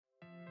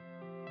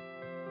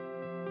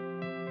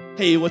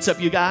Hey, what's up,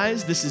 you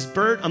guys? This is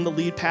Bert. I'm the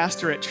lead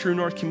pastor at True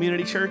North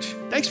Community Church.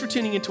 Thanks for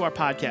tuning into our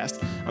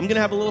podcast. I'm going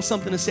to have a little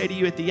something to say to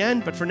you at the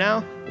end, but for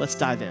now, let's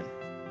dive in.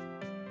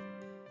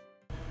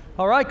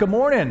 All right, good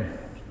morning.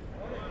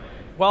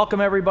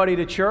 Welcome, everybody,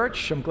 to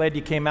church. I'm glad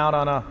you came out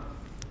on a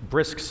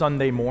brisk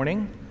Sunday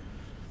morning.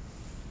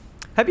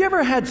 Have you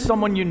ever had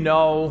someone you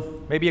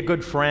know, maybe a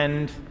good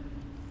friend,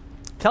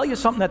 tell you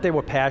something that they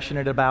were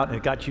passionate about and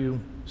it got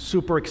you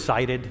super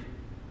excited?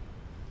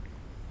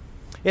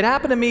 It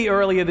happened to me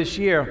earlier this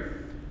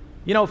year.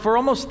 You know, for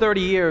almost 30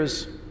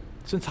 years,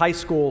 since high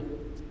school,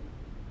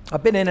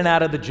 I've been in and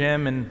out of the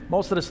gym, and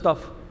most of the stuff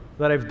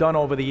that I've done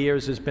over the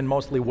years has been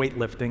mostly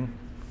weightlifting.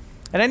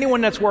 And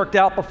anyone that's worked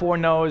out before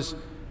knows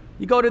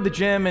you go to the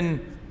gym and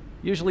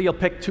usually you'll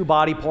pick two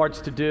body parts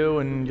to do,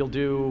 and you'll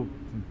do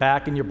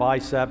back in your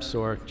biceps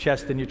or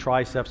chest in your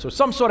triceps or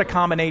some sort of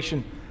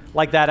combination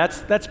like that.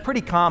 That's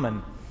pretty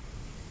common.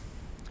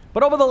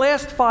 But over the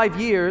last 5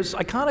 years,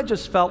 I kind of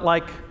just felt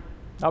like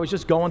I was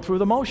just going through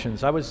the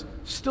motions. I was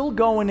still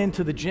going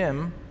into the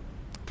gym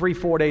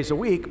 3-4 days a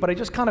week, but I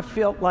just kind of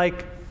felt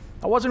like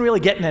I wasn't really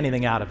getting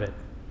anything out of it.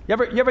 You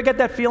ever get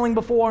that feeling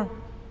before?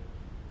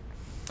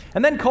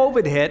 And then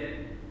COVID hit,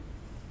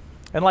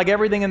 and like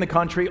everything in the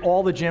country,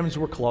 all the gyms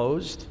were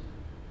closed.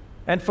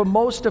 And for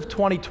most of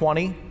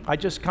 2020, I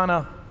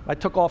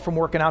took off from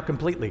working out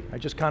completely. I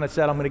just kind of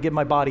said, I'm going to give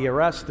my body a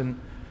rest, and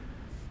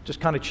just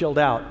kind of chilled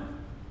out.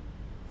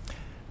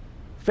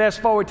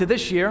 Fast forward to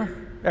this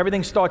year,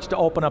 everything starts to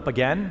open up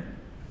again.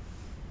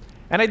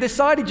 And I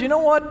decided, you know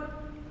what?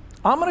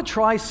 I'm going to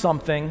try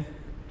something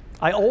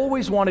I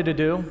always wanted to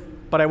do,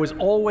 but I was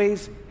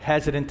always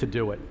hesitant to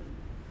do it.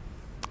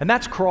 And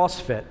that's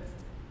CrossFit.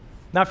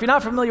 Now, if you're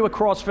not familiar with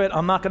CrossFit,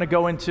 I'm not going to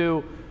go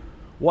into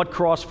what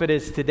CrossFit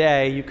is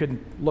today. You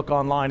can look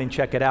online and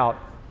check it out.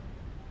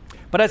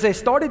 But as I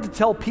started to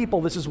tell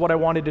people this is what I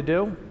wanted to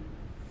do,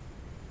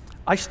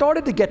 I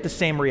started to get the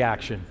same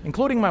reaction,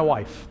 including my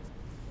wife.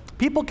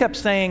 People kept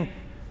saying,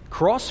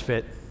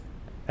 CrossFit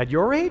at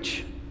your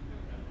age?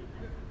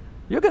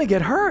 You're going to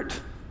get hurt.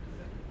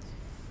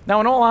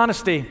 Now, in all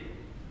honesty,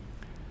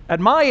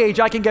 at my age,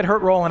 I can get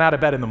hurt rolling out of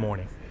bed in the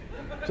morning.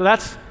 So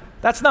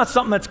that's not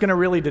something that's going to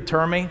really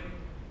deter me.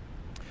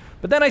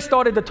 But then I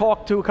started to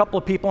talk to a couple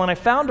of people, and I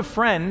found a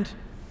friend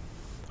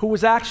who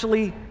was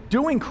actually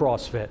doing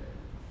CrossFit.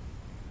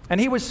 And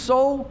he was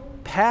so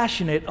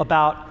passionate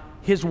about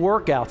his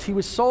workouts. He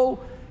was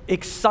so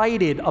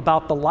excited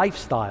about the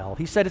lifestyle.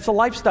 He said it's a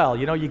lifestyle.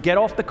 You know, you get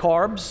off the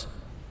carbs,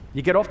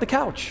 you get off the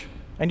couch,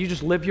 and you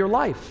just live your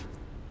life.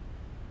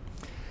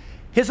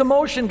 His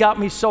emotion got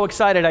me so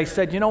excited. I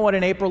said, you know what,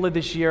 in April of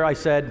this year, I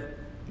said,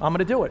 I'm going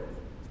to do it.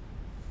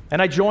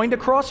 And I joined a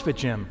CrossFit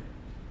gym.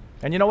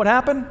 And you know what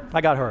happened? I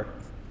got hurt.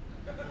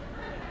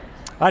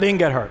 I didn't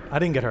get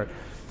hurt.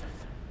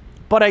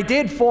 But I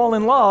did fall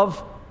in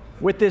love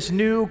with this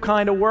new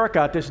kind of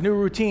workout, this new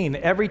routine.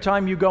 Every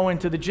time you go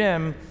into the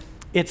gym,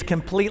 it's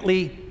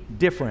completely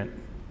different.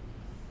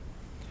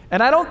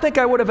 And I don't think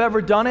I would have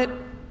ever done it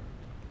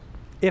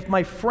if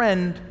my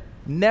friend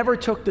never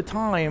took the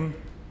time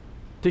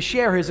to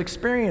share his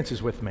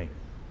experiences with me.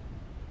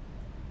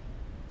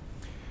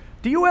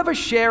 Do you ever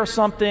share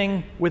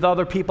something with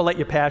other people that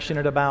you're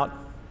passionate about?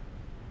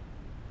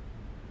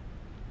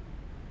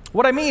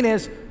 What I mean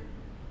is,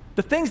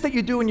 the things that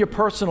you do in your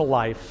personal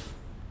life,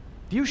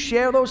 do you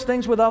share those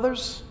things with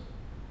others?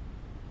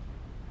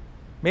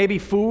 Maybe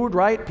food,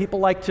 right? People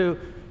like to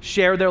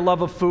share their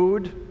love of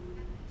food.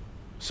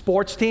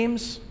 Sports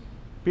teams,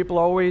 people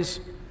are always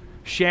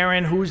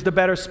sharing who's the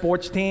better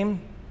sports team.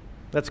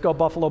 Let's go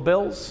Buffalo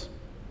Bills.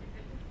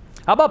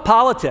 How about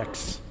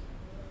politics?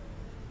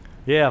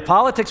 Yeah,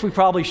 politics we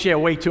probably share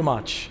way too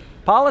much.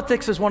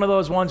 Politics is one of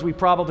those ones we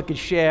probably could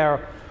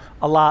share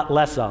a lot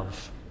less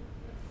of.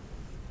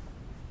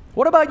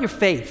 What about your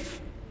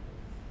faith?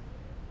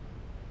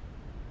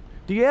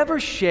 Do you ever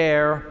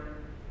share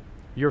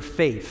your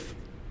faith,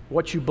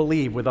 what you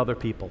believe, with other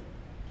people?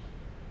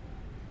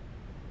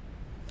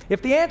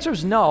 If the answer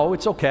is no,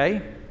 it's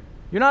okay.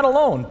 You're not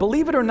alone.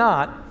 Believe it or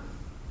not,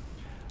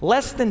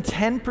 less than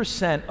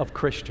 10% of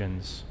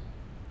Christians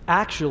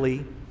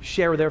actually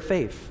share their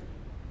faith.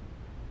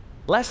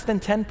 Less than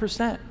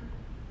 10%.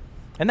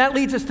 And that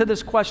leads us to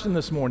this question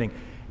this morning.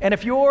 And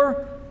if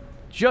you're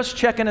just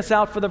checking us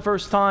out for the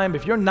first time,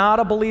 if you're not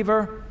a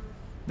believer,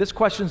 this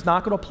question's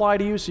not going to apply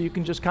to you, so you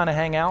can just kind of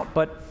hang out.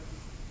 But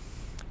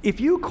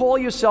if you call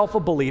yourself a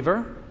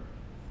believer,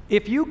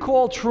 if you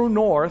call True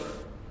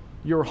North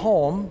your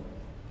home,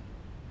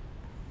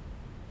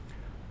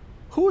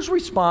 who's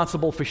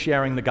responsible for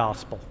sharing the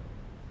gospel?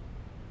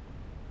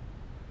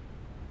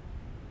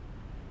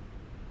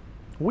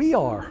 We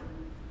are.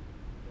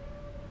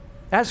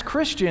 As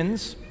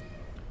Christians,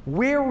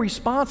 we're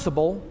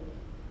responsible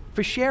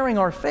for sharing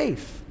our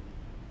faith.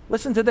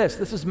 Listen to this.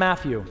 This is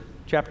Matthew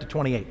chapter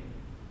 28.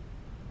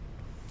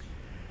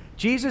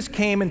 Jesus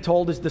came and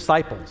told his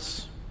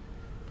disciples,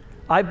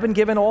 I've been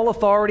given all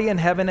authority in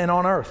heaven and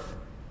on earth.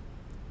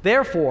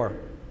 Therefore,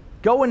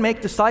 go and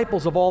make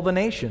disciples of all the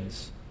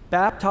nations,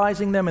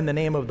 baptizing them in the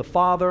name of the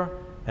Father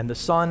and the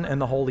Son,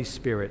 and the Holy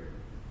Spirit.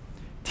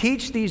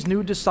 Teach these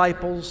new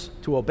disciples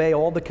to obey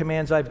all the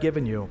commands I've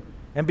given you,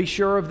 and be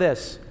sure of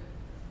this: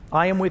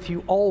 I am with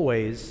you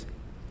always,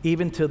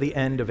 even to the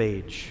end of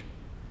age.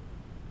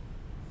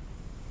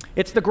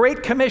 It's the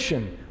Great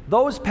Commission.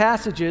 Those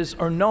passages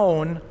are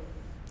known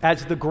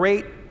as the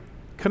Great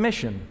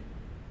Commission.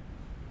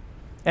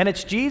 And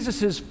it's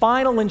Jesus'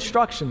 final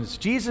instructions.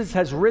 Jesus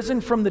has risen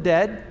from the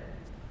dead.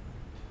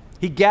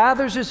 He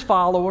gathers his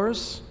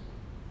followers,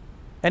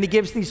 and he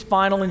gives these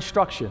final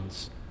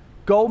instructions.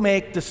 Go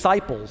make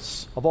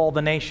disciples of all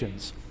the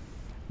nations.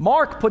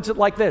 Mark puts it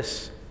like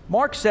this.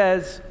 Mark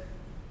says,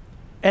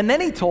 and then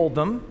he told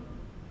them,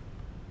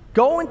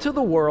 go into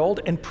the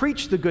world and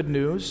preach the good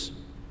news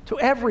to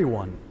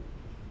everyone.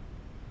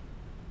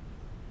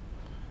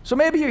 So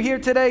maybe you're here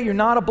today, you're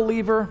not a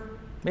believer,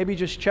 maybe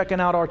just checking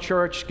out our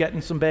church,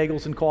 getting some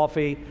bagels and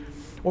coffee,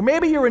 or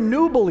maybe you're a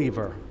new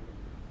believer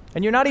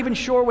and you're not even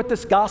sure what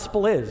this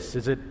gospel is.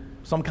 Is it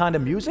some kind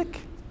of music?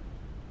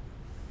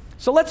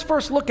 So let's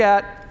first look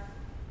at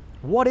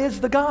what is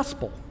the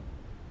gospel.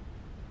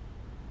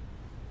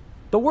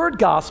 The word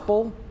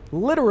gospel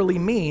literally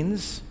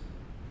means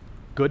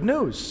good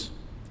news.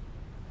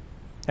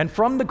 And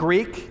from the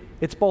Greek,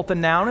 it's both a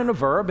noun and a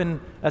verb,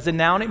 and as a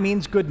noun it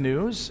means good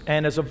news,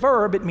 and as a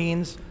verb it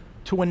means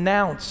to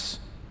announce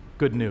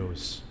good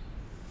news.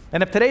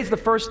 And if today's the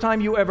first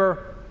time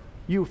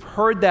you've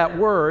heard that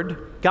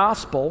word,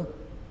 gospel,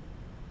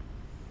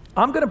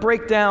 I'm going to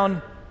break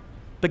down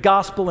the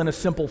gospel in a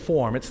simple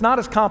form. It's not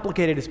as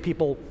complicated as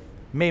people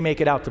may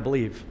make it out to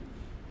believe.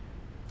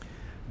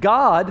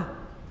 God,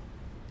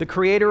 the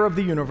creator of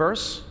the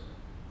universe,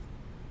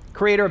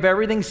 creator of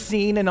everything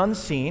seen and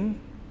unseen,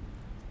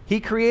 he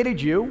created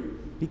you,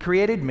 he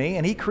created me,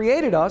 and he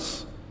created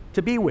us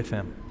to be with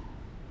him.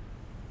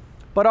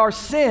 But our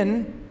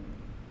sin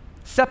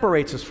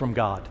separates us from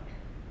God.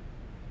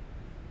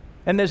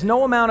 And there's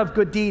no amount of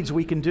good deeds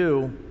we can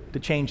do to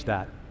change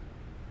that,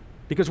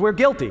 because we're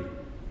guilty,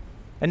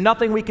 and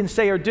nothing we can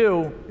say or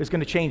do is going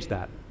to change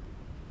that.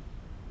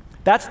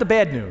 That's the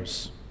bad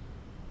news.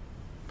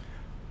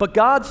 But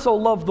God so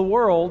loved the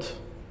world,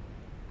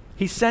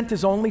 he sent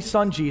his only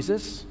son,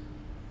 Jesus,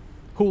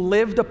 who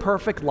lived a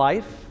perfect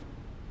life,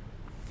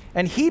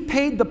 and he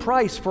paid the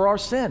price for our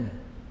sin.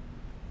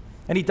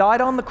 And he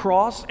died on the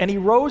cross, and he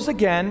rose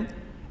again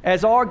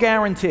as our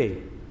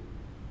guarantee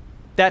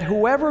that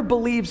whoever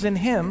believes in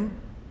him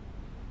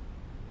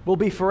will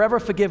be forever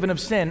forgiven of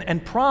sin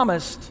and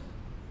promised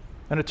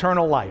an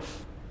eternal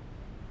life.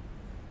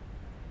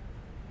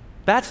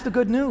 That's the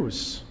good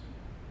news.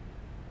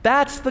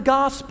 That's the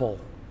gospel.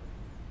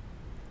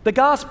 The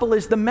gospel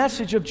is the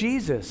message of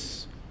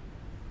Jesus.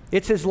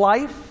 It's his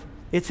life,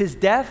 it's his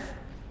death,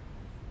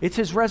 it's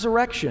his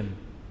resurrection.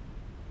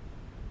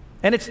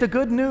 And it's the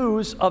good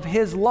news of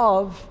his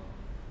love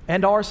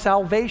and our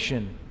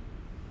salvation.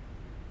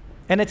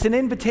 And it's an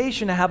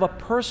invitation to have a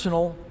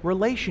personal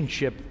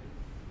relationship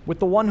with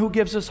the one who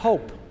gives us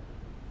hope.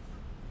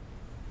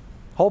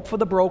 Hope for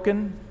the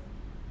broken,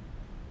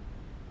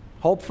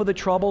 hope for the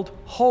troubled,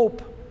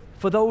 hope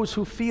for those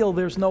who feel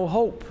there's no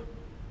hope.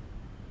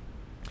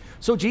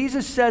 So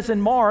Jesus says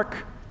in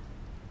Mark,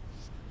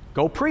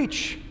 go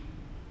preach.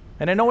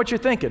 And I know what you're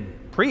thinking.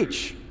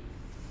 Preach?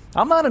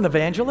 I'm not an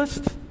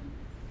evangelist.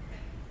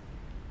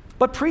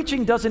 But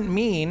preaching doesn't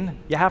mean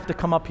you have to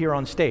come up here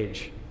on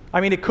stage.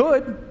 I mean, it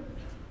could,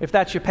 if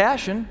that's your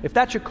passion. If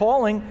that's your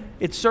calling,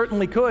 it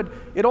certainly could.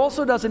 It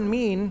also doesn't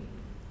mean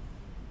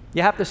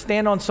you have to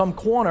stand on some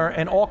corner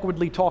and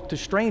awkwardly talk to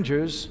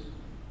strangers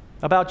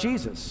about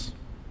Jesus.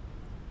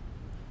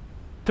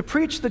 To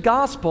preach the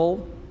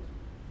gospel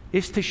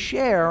is to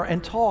share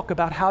and talk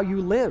about how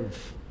you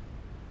live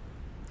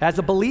as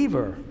a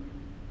believer.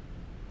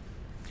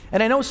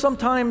 And I know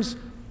sometimes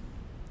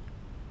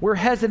we're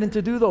hesitant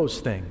to do those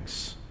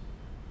things.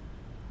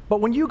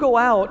 But when you go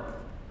out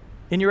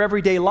in your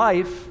everyday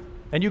life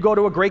and you go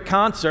to a great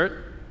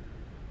concert,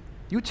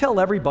 you tell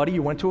everybody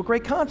you went to a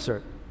great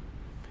concert.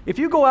 If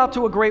you go out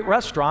to a great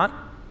restaurant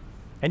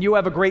and you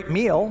have a great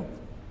meal,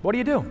 what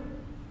do?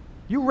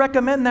 You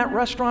recommend that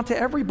restaurant to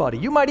everybody.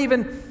 You might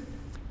even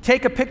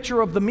take a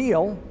picture of the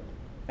meal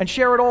and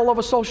share it all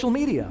over social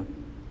media.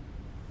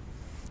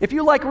 If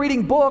you like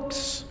reading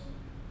books,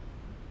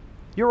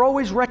 you're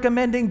always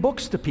recommending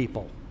books to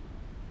people.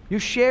 You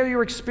share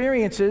your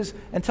experiences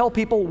and tell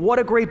people, what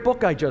a great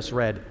book I just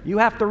read. You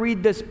have to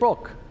read this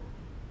book.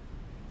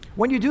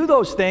 When you do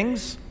those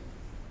things,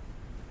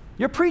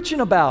 you're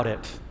preaching about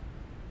it.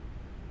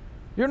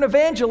 You're an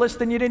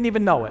evangelist and you didn't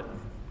even know it.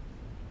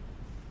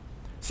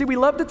 See, we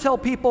love to tell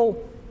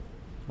people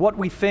what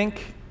we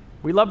think.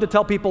 We love to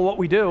tell people what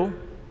we do.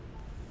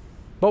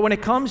 But when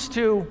it comes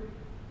to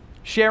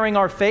sharing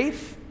our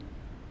faith,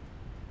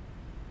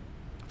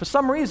 for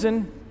some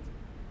reason,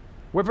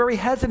 we're very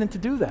hesitant to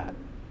do that.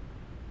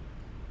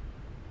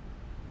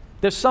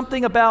 There's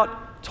something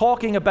about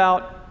talking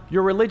about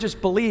your religious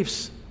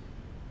beliefs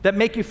that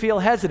make you feel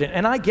hesitant,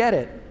 and I get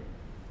it.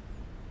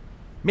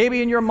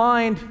 Maybe in your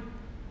mind,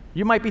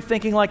 you might be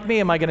thinking like me,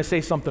 am I going to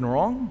say something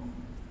wrong?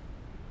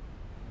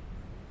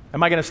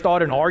 Am I going to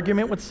start an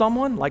argument with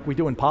someone like we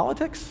do in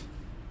politics?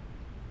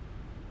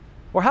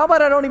 Or how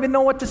about I don't even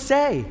know what to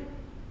say?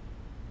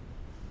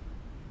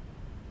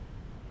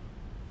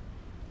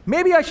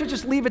 Maybe I should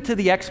just leave it to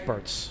the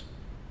experts.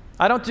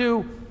 I don't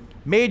do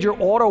major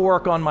auto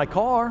work on my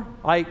car.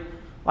 I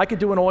could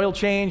do an oil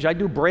change. I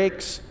do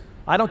brakes.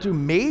 I don't do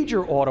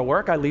major auto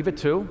work. I leave it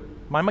to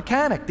my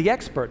mechanic, the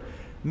expert.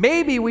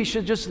 Maybe we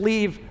should just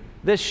leave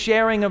this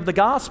sharing of the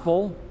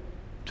gospel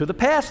to the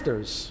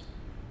pastors.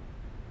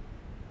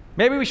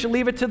 Maybe we should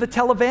leave it to the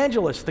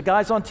televangelists, the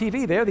guys on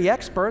TV. They're the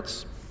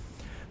experts.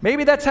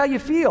 Maybe that's how you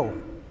feel.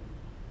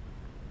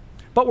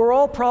 But we're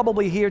all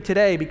probably here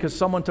today because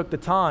someone took the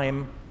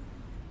time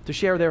to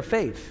share their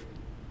faith.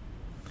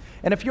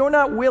 And if you're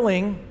not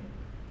willing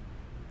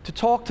to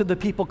talk to the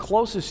people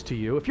closest to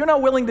you, if you're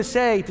not willing to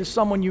say to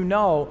someone you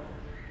know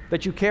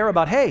that you care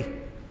about, hey,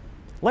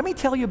 let me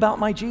tell you about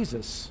my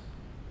Jesus,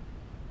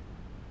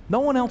 no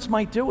one else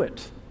might do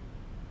it.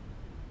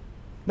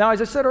 Now,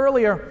 as I said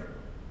earlier,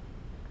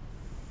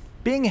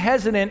 being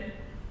hesitant,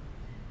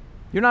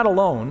 you're not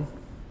alone.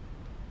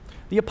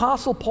 The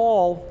Apostle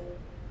Paul,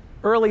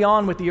 early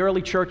on with the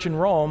early church in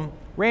Rome,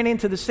 ran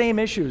into the same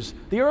issues.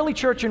 The early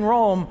church in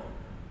Rome,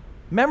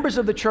 members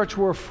of the church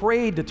were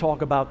afraid to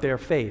talk about their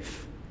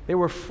faith. They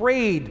were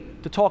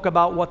afraid to talk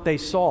about what they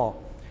saw.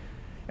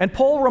 And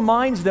Paul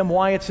reminds them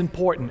why it's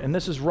important, and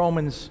this is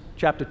Romans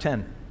chapter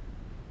 10.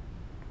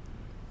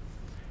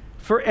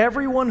 For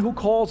everyone who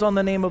calls on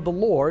the name of the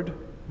Lord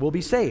will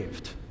be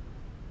saved.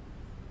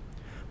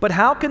 But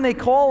how can they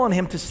call on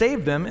him to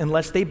save them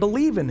unless they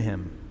believe in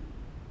him?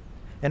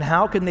 And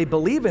how can they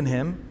believe in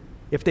him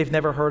if they've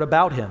never heard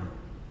about him?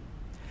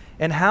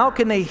 And how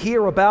can they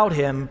hear about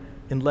him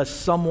unless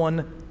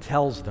someone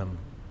tells them?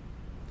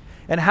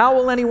 And how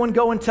will anyone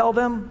go and tell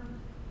them?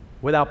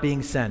 Without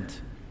being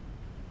sent.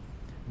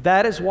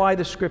 That is why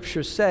the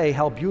scriptures say,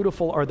 how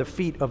beautiful are the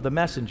feet of the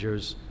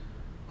messengers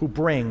who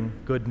bring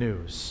good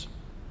news.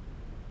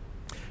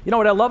 You know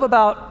what I love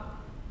about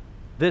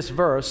this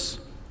verse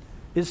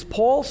is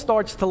Paul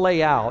starts to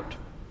lay out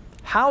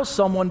how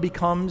someone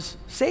becomes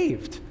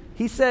saved.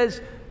 He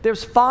says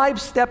there's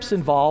 5 steps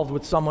involved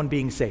with someone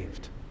being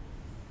saved.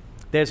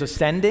 There's a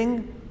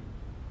sending,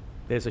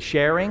 there's a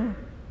sharing,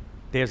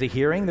 there's a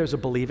hearing, there's a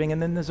believing,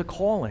 and then there's a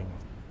calling.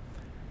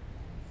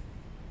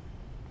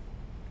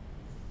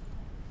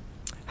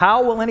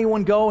 How will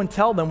anyone go and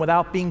tell them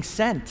without being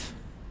sent?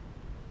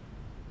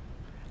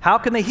 How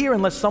can they hear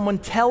unless someone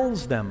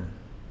tells them?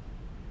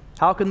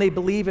 How can they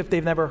believe if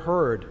they've never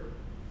heard?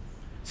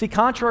 See,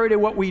 contrary to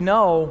what we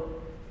know,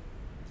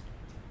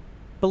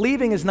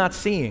 believing is not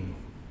seeing.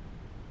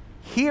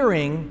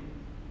 Hearing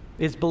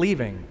is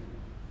believing.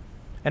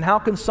 And how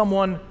can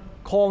someone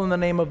call in the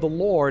name of the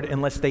Lord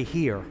unless they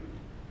hear,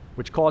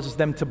 which causes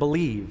them to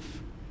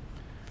believe?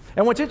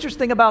 And what's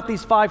interesting about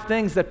these 5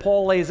 things that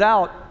Paul lays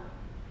out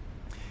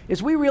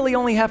is we really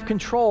only have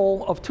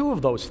control of 2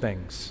 of those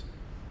things.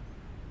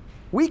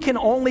 We can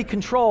only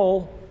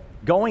control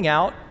going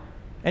out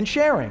and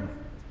sharing.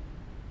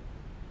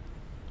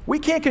 We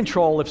can't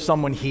control if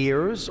someone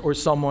hears or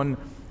someone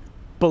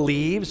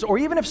believes or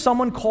even if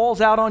someone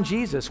calls out on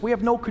Jesus. We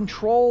have no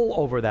control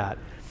over that.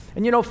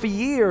 And you know, for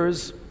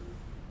years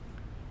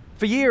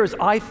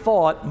I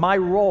thought my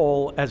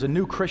role as a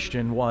new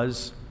Christian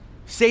was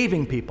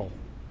saving people.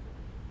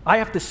 I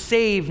have to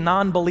save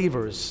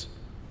non-believers.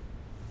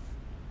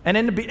 And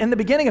in the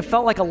beginning, it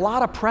felt like a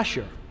lot of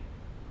pressure.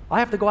 I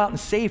have to go out and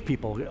save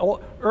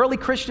people. Early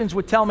Christians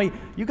would tell me,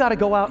 you got to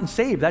go out and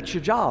save. That's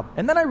your job.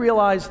 And then I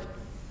realized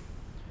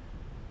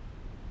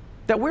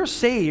that we're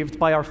saved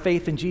by our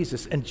faith in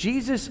Jesus, and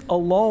Jesus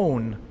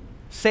alone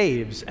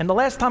saves. And the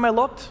last time I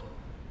looked,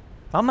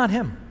 I'm not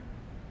him.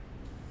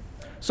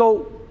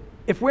 So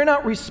if we're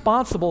not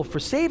responsible for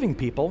saving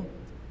people,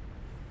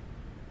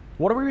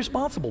 what are we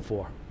responsible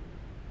for?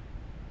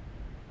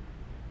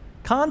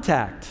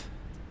 Contact.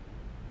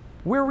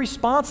 We're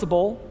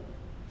responsible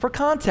for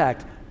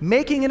contact,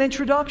 making an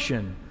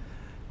introduction,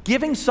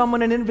 giving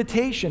someone an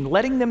invitation,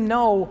 letting them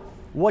know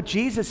what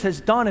Jesus has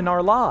done in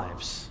our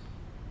lives.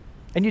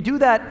 And you do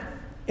that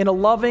in a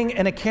loving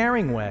and a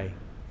caring way,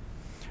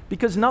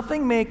 because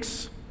nothing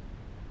makes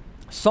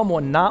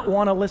someone not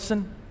want to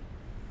listen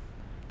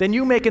than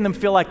you making them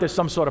feel like there's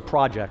some sort of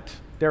project.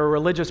 They're a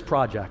religious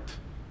project.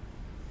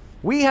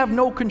 We have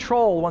no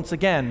control, once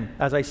again,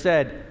 as I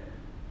said,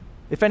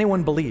 if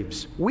anyone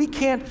believes. We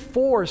can't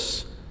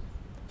force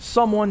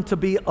someone to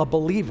be a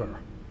believer.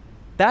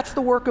 That's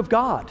the work of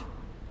God.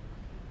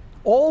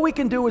 All we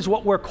can do is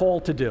what we're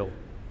called to do,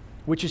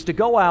 which is to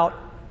go out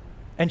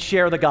and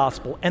share the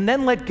gospel, and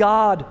then let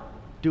God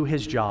do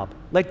his job.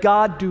 Let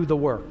God do the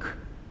work.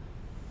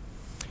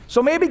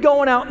 So maybe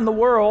going out in the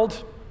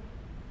world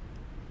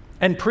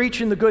and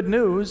preaching the good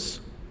news,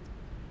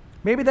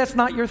 maybe that's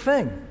not your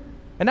thing.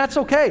 And that's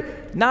okay.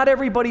 Not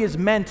everybody is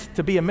meant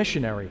to be a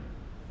missionary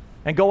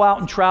and go out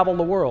and travel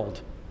the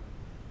world.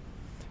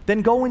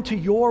 Then go into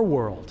your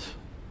world.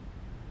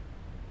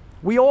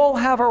 We all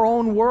have our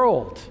own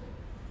world.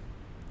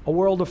 A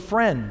world of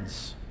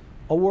friends,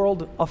 a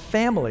world of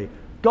family,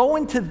 Go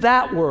into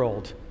that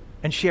world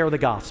and share the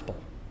gospel.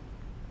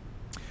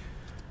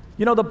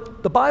 You know,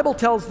 the Bible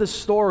tells this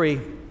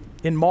story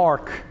in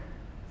Mark.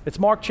 It's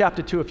Mark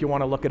chapter 2 if you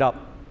want to look it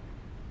up.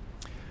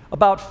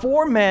 About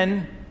 4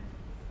 men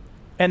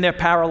and their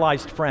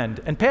paralyzed friend.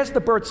 And Pastor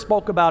Burt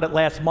spoke about it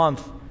last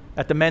month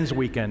at the men's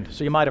weekend,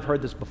 so you might have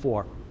heard this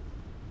before.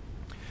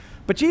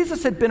 But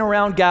Jesus had been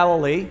around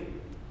Galilee,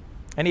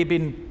 and he'd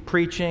been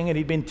preaching, and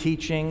he'd been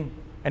teaching,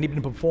 and he'd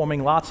been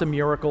performing lots of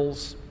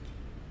miracles.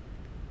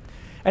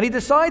 And he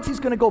decides he's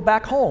going to go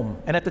back home.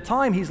 And at the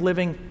time, he's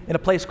living in a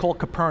place called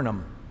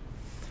Capernaum.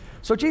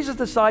 So Jesus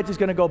decides he's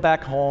going to go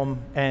back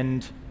home,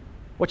 and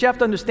what you have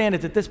to understand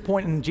is at this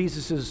point in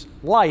Jesus'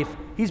 life,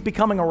 he's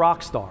becoming a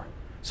rock star.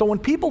 So when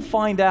people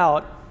find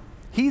out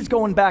he's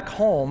going back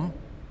home,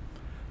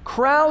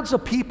 crowds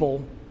of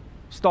people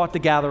start to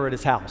gather at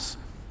his house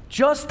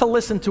just to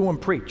listen to him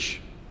preach.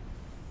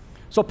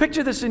 So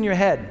picture this in your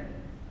head.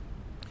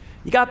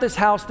 You got this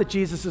house that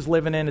Jesus is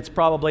living in. It's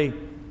probably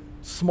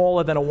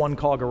smaller than a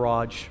 1-car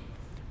garage.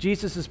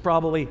 Jesus is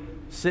probably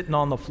sitting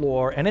on the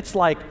floor, and it's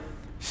like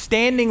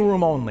standing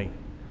room only.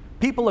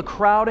 People are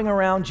crowding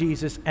around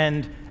Jesus,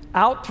 and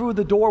out through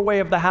the doorway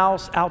of the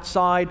house,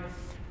 outside,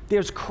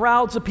 there's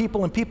crowds of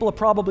people, and people are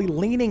probably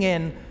leaning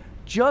in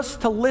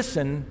just to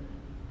listen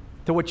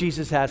to what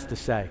Jesus has to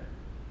say.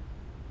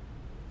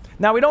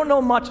 Now, we don't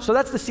know much, so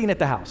that's the scene at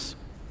the house.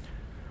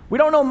 We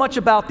don't know much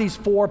about these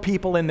 4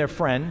 people and their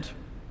friend.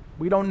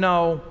 We don't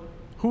know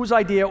whose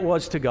idea it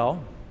was to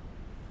go.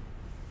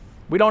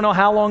 We don't know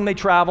how long they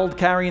traveled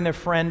carrying their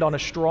friend on a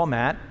straw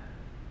mat.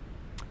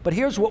 But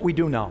here's what we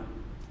do know.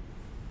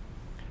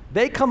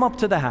 They come up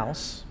to the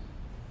house,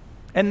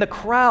 and the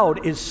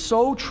crowd is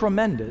so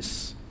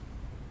tremendous,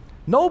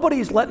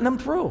 nobody's letting them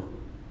through.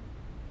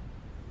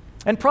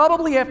 And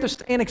probably after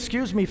saying,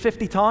 "Excuse me,"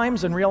 50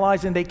 times and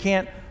realizing they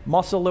can't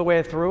muscle their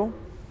way through,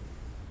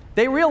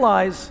 they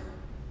realize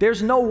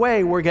there's no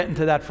way we're getting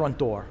to that front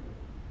door.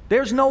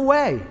 There's no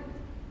way.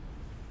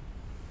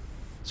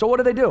 So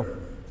what do?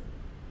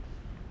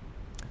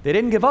 They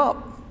didn't give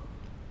up.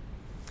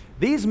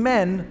 These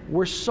men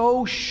were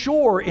so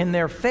sure in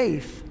their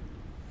faith.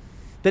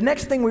 The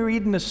next thing we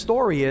read in the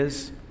story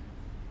is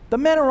the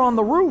men are on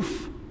the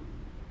roof.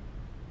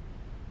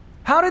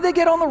 How did they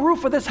get on the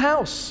roof of this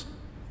house?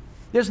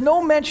 There's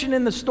no mention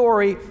in the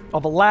story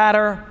of a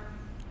ladder,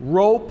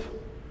 rope,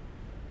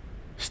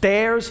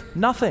 stairs,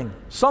 nothing.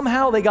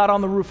 Somehow they got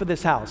on the roof of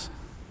this house.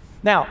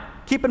 Now,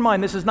 keep in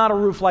mind, this is not a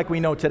roof like we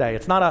know today.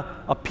 It's not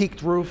a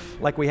peaked roof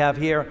like we have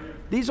here.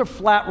 These are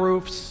flat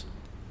roofs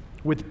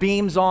with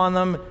beams on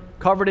them,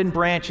 covered in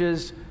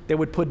branches. They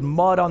would put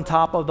mud on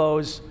top of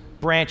those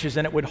branches,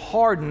 and it would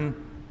harden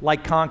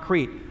like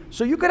concrete.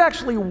 So you could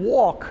actually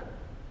walk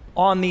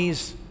on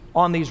these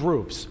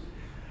roofs.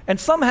 And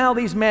somehow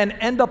these men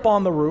end up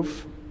on the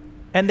roof,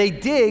 and they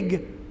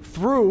dig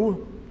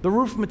through the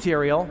roof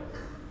material,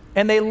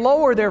 and they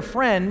lower their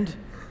friend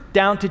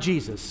down to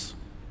Jesus.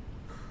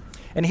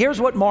 And here's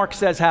what Mark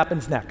says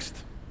happens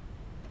next.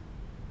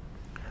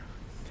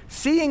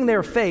 Seeing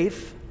their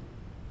faith,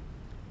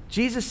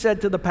 Jesus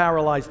said to the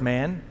paralyzed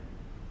man,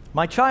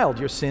 "My child,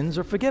 your sins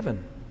are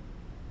forgiven."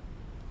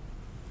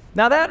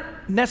 Now that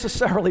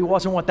necessarily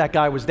wasn't what that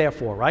guy was there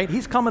for, right?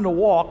 He's coming to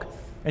walk,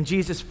 and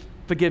Jesus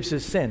forgives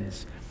his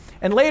sins.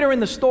 And later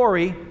in the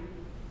story,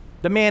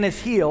 the man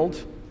is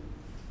healed,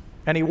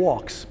 and he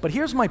walks. But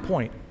here's my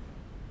point.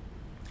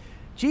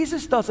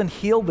 Jesus doesn't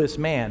heal this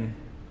man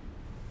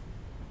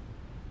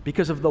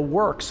because of the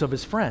works of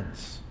his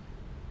friends.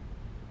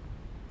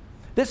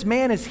 This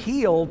man is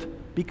healed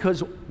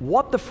because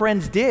what the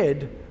friends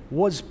did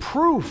was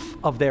proof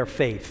of their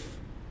faith.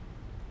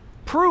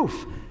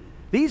 Proof.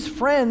 These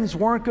friends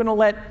weren't going to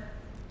let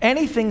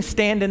anything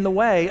stand in the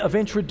way of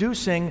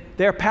introducing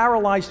their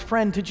paralyzed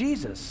friend to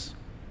Jesus.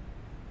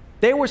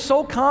 They were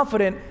so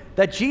confident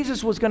that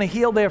Jesus was going to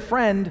heal their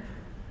friend,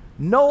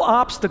 no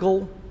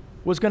obstacle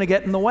was going to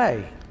get in the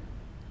way.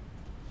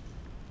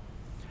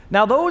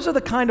 Now, those are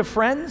the kind of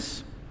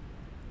friends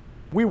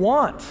we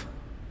want.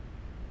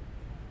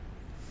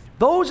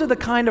 Those are the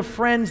kind of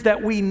friends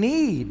that we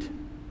need.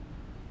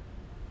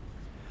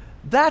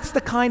 That's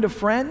the kind of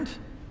friend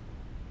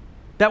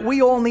that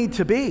we all need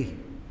to be.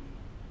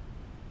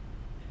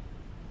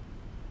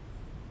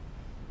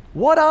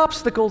 What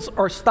obstacles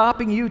are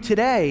stopping you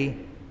today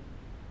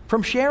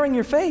from sharing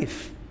your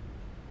faith?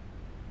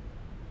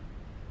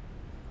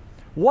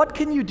 What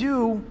can you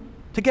do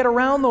to get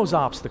around those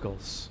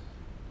obstacles?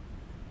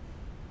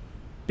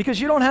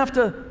 Because you don't have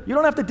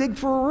to dig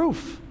for a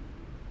roof.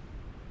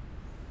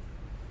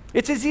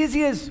 It's as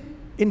easy as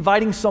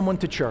inviting someone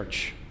to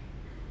church.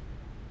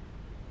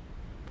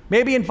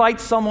 Maybe invite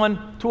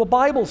someone to a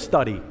Bible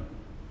study.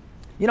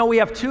 You know, we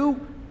have 2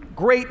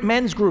 great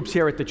men's groups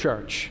here at the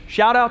church.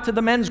 Shout out to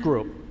the men's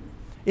group.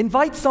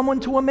 Invite someone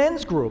to a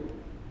men's group.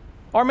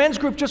 Our men's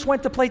group just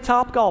went to play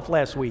Topgolf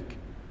last week.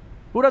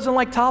 Who doesn't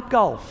like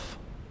Topgolf?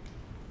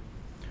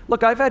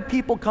 Look, I've had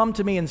people come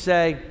to me and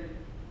say,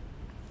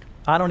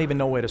 "I don't even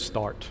know where to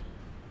start.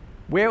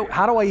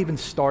 How do I even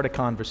start a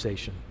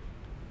conversation?"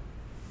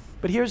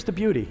 But here's the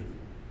beauty.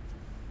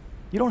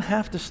 You don't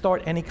have to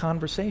start any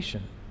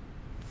conversation.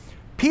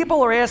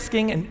 People are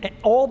asking and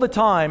all the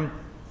time,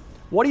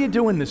 what are you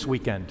doing this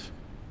weekend?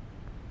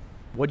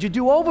 What'd you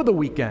do over the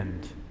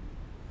weekend?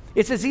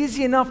 It's as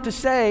easy enough to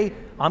say,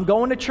 I'm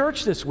going to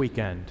church this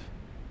weekend.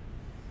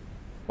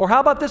 Or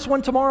how about this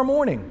one tomorrow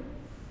morning?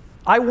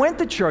 I went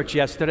to church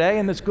yesterday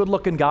and this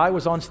good-looking guy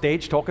was on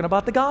stage talking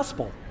about the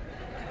gospel.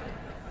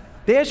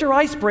 There's your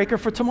icebreaker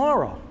for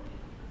tomorrow.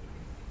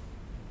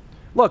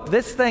 Look,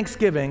 this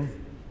Thanksgiving,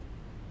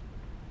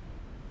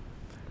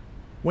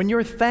 when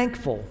you're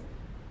thankful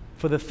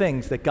for the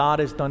things that God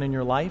has done in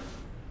your life,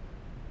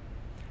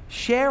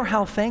 share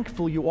how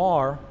thankful you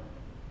are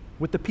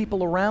with the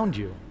people around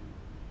you.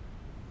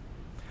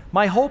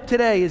 My hope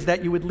today is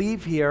that you would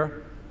leave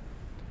here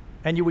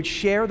and you would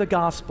share the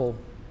gospel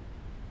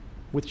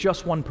with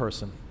just one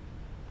person.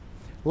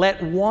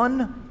 Let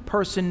one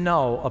person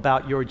know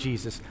about your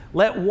Jesus.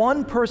 Let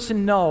one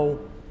person know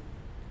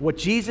what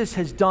Jesus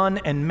has done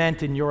and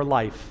meant in your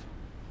life.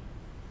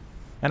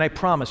 And I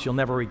promise you'll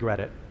never regret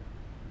it.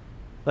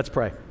 Let's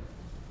pray.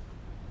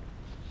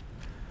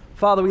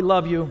 Father, we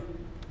love you.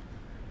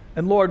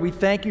 And Lord, we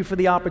thank you for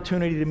the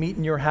opportunity to meet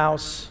in your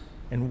house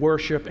and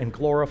worship and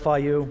glorify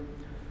you.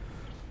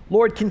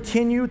 Lord,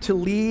 continue to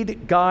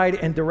lead, guide,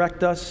 and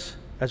direct us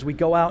as we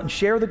go out and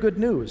share the good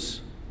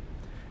news.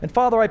 And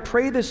Father, I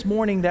pray this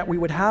morning that we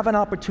would have an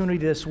opportunity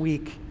this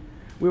week.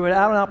 We would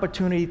have an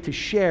opportunity to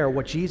share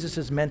what Jesus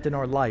has meant in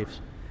our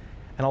lives.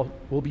 And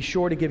we'll be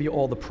sure to give you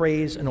all the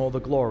praise and all the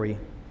glory.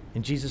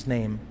 In Jesus'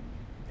 name,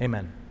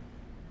 amen.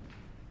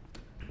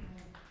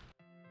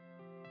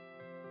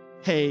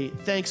 Hey,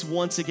 thanks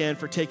once again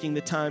for taking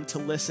the time to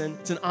listen.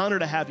 It's an honor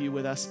to have you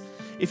with us.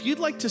 If you'd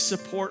like to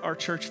support our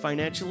church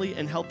financially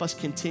and help us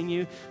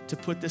continue to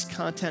put this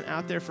content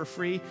out there for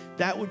free,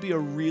 that would be a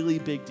really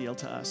big deal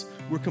to us.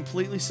 We're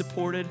completely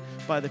supported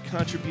by the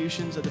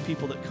contributions of the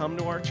people that come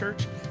to our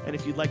church. And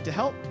if you'd like to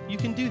help, you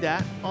can do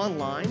that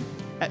online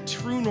at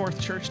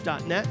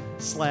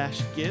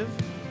truenorthchurch.net/give,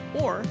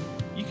 or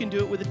you can do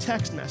it with a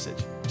text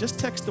message. Just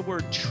text the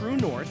word True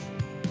North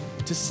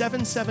to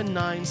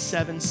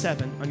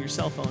 77977 on your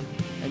cell phone,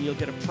 and you'll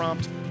get a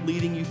prompt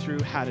leading you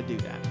through how to do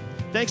that.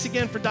 Thanks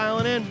again for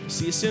dialing in.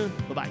 See you soon.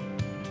 Bye-bye.